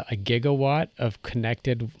call it a gigawatt of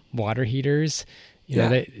connected water heaters.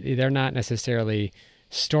 They're not necessarily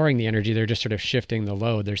storing the energy. They're just sort of shifting the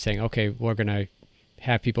load. They're saying, okay, we're going to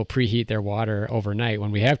have people preheat their water overnight when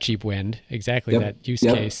we have cheap wind, exactly that use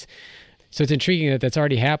case. So it's intriguing that that's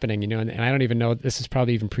already happening, and I don't even know, this is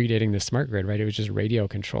probably even predating the smart grid, right? It was just radio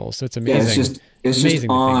controls. So it's Yeah, amazing. it's just Amazing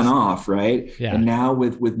the on things. off, right? Yeah. And now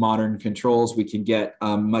with modern controls, we can get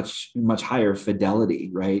much higher fidelity,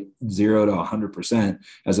 right? 0 to 100%,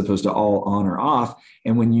 as opposed to all on or off.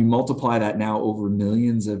 And when you multiply that now over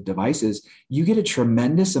millions of devices, you get a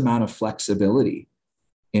tremendous amount of flexibility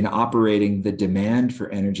in operating the demand for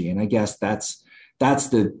energy. And I guess that's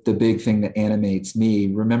the big thing that animates me.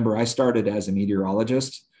 Remember, I started as a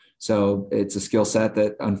meteorologist, so it's a skill set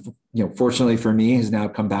that, fortunately for me, has now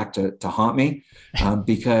come back to haunt me,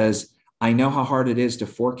 because I know how hard it is to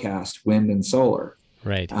forecast wind and solar.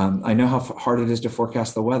 Right. I know how hard it is to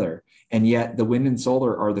forecast the weather, and yet the wind and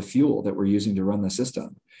solar are the fuel that we're using to run the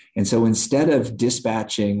system. And so instead of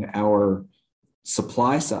dispatching our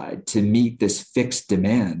supply side to meet this fixed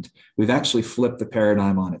demand, we've actually flipped the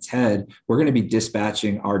paradigm on its head. We're going to be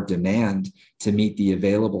dispatching our demand to meet the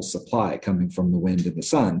available supply coming from the wind and the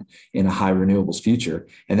sun in a high renewables future.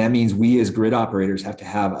 And that means we as grid operators have to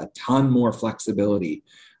have a ton more flexibility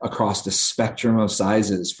across the spectrum of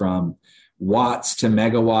sizes, from watts to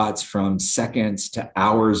megawatts, from seconds to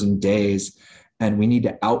hours and days. And we need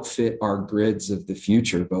to outfit our grids of the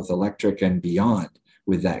future, both electric and beyond,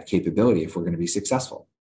 with that capability if we're going to be successful.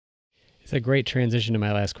 It's a great transition to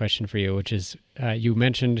my last question for you, which is, you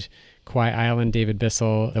mentioned Quiet Island, David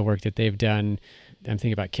Bissell, the work that they've done. I'm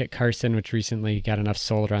thinking about Kit Carson, which recently got enough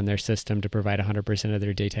solar on their system to provide 100% of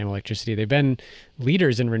their daytime electricity. They've been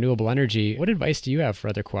leaders in renewable energy. What advice do you have for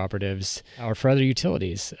other cooperatives or for other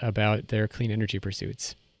utilities about their clean energy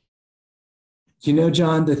pursuits?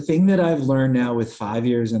 John, the thing that I've learned now with 5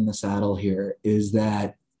 years in the saddle here is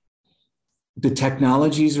that the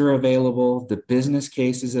technologies are available, the business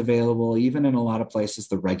case is available, even in a lot of places,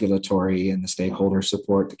 the regulatory and the stakeholder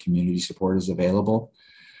support, the community support is available.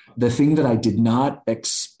 The thing that I did not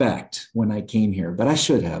expect when I came here, but I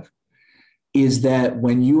should have, is that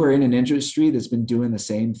when you are in an industry that's been doing the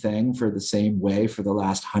same thing for the same way for the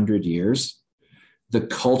last 100 years, the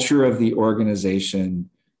culture of the organization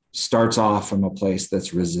starts off from a place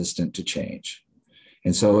that's resistant to change.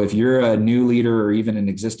 And so if you're a new leader or even an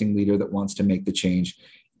existing leader that wants to make the change,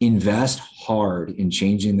 invest hard in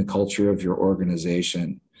changing the culture of your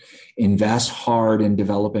organization. Invest hard in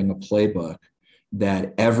developing a playbook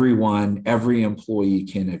that every employee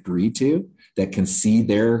can agree to, that can see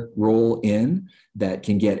their role in, that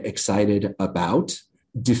can get excited about.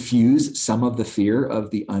 Diffuse some of the fear of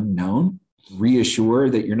the unknown. Reassure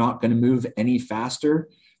that you're not going to move any faster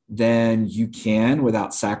than you can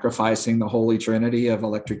without sacrificing the holy trinity of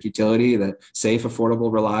electric utility, the safe,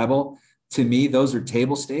 affordable, reliable. To me, those are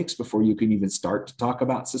table stakes before you can even start to talk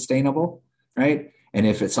about sustainable, right? And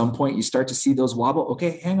if at some point you start to see those wobble,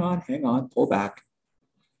 okay, hang on, pull back,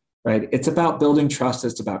 right? It's about building trust.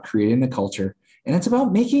 It's about creating the culture. And it's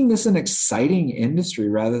about making this an exciting industry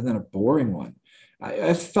rather than a boring one.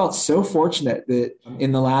 I've felt so fortunate that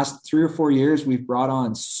in the last 3 or 4 years, we've brought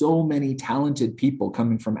on so many talented people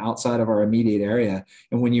coming from outside of our immediate area.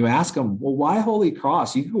 And when you ask them, well, why Holy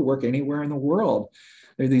Cross? You can go work anywhere in the world.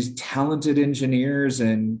 There are these talented engineers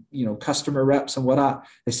and, customer reps and whatnot.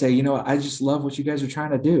 They say, I just love what you guys are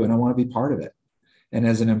trying to do and I want to be part of it. And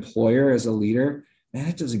as an employer, as a leader, man,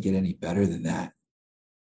 it doesn't get any better than that.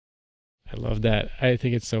 I love that. I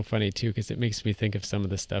think it's so funny too, because it makes me think of some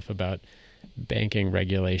of the stuff about banking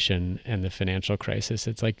regulation and the financial crisis.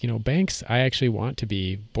 It's like, banks, I actually want to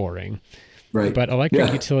be boring. Right. But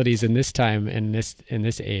electric utilities in this time and in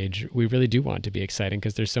this age, we really do want to be exciting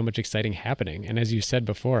because there's so much exciting happening. And as you said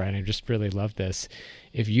before, and I just really love this,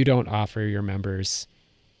 if you don't offer your members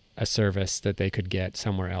a service that they could get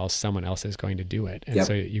somewhere else, someone else is going to do it. And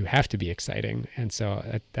so you have to be exciting. And so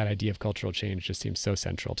that idea of cultural change just seems so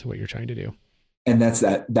central to what you're trying to do. And that's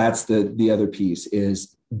the other piece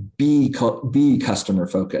is be customer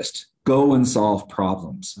focused. Go and solve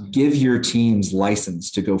problems. Give your teams license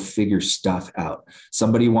to go figure stuff out.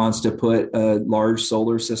 Somebody wants to put a large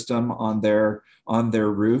solar system on their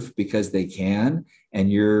roof because they can,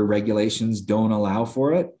 and your regulations don't allow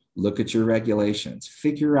for it. Look at your regulations.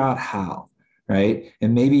 Figure out how, right?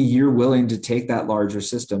 And maybe you're willing to take that larger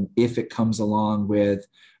system if it comes along with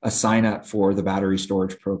a sign up for the battery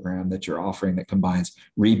storage program that you're offering that combines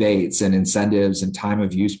rebates and incentives and time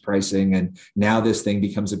of use pricing. And now this thing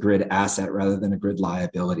becomes a grid asset rather than a grid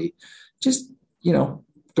liability. Just,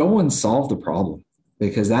 go and solve the problem,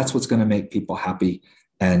 because that's what's going to make people happy.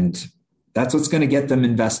 And that's what's going to get them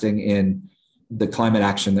investing in the climate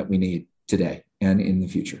action that we need today and in the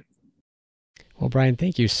future. Well, Brian,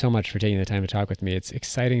 thank you so much for taking the time to talk with me. It's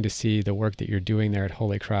exciting to see the work that you're doing there at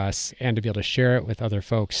Holy Cross and to be able to share it with other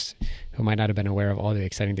folks who might not have been aware of all the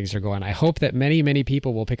exciting things that are going on. I hope that many, many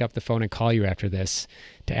people will pick up the phone and call you after this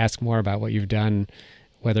to ask more about what you've done,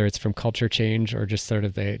 whether it's from culture change or just sort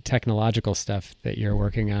of the technological stuff that you're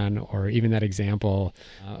working on, or even that example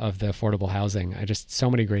of the affordable housing. Just so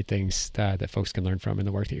many great things that folks can learn from in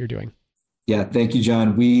the work that you're doing. Yeah, thank you,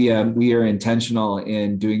 John. We are intentional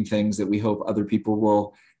in doing things that we hope other people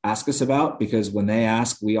will ask us about, because when they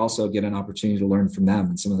ask, we also get an opportunity to learn from them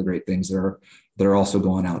and some of the great things that are also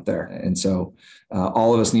going out there. And so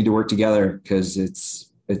all of us need to work together, because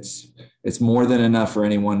it's more than enough for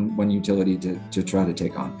any one utility to try to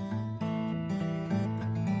take on.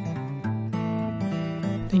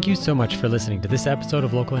 Thank you so much for listening to this episode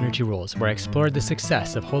of Local Energy Rules, where I explored the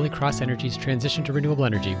success of Holy Cross Energy's transition to renewable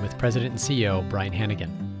energy with President and CEO Brian Hannigan.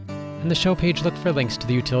 On the show page, look for links to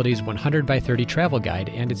the utility's 100 by 30 travel guide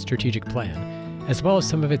and its strategic plan, as well as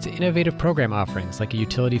some of its innovative program offerings like a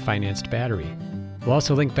utility-financed battery. We'll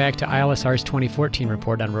also link back to ILSR's 2014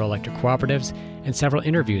 report on rural electric cooperatives and several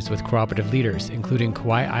interviews with cooperative leaders, including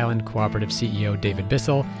Kauai Island Cooperative CEO David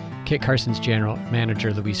Bissell, Kit Carson's General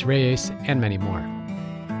Manager Luis Reyes, and many more.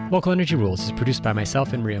 Local Energy Rules is produced by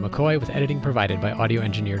myself and Maria McCoy, with editing provided by audio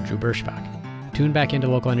engineer Drew Berschbach. Tune back into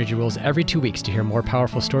Local Energy Rules every 2 weeks to hear more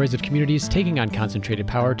powerful stories of communities taking on concentrated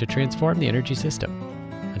power to transform the energy system.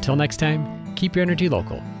 Until next time, keep your energy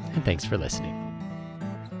local, and thanks for listening.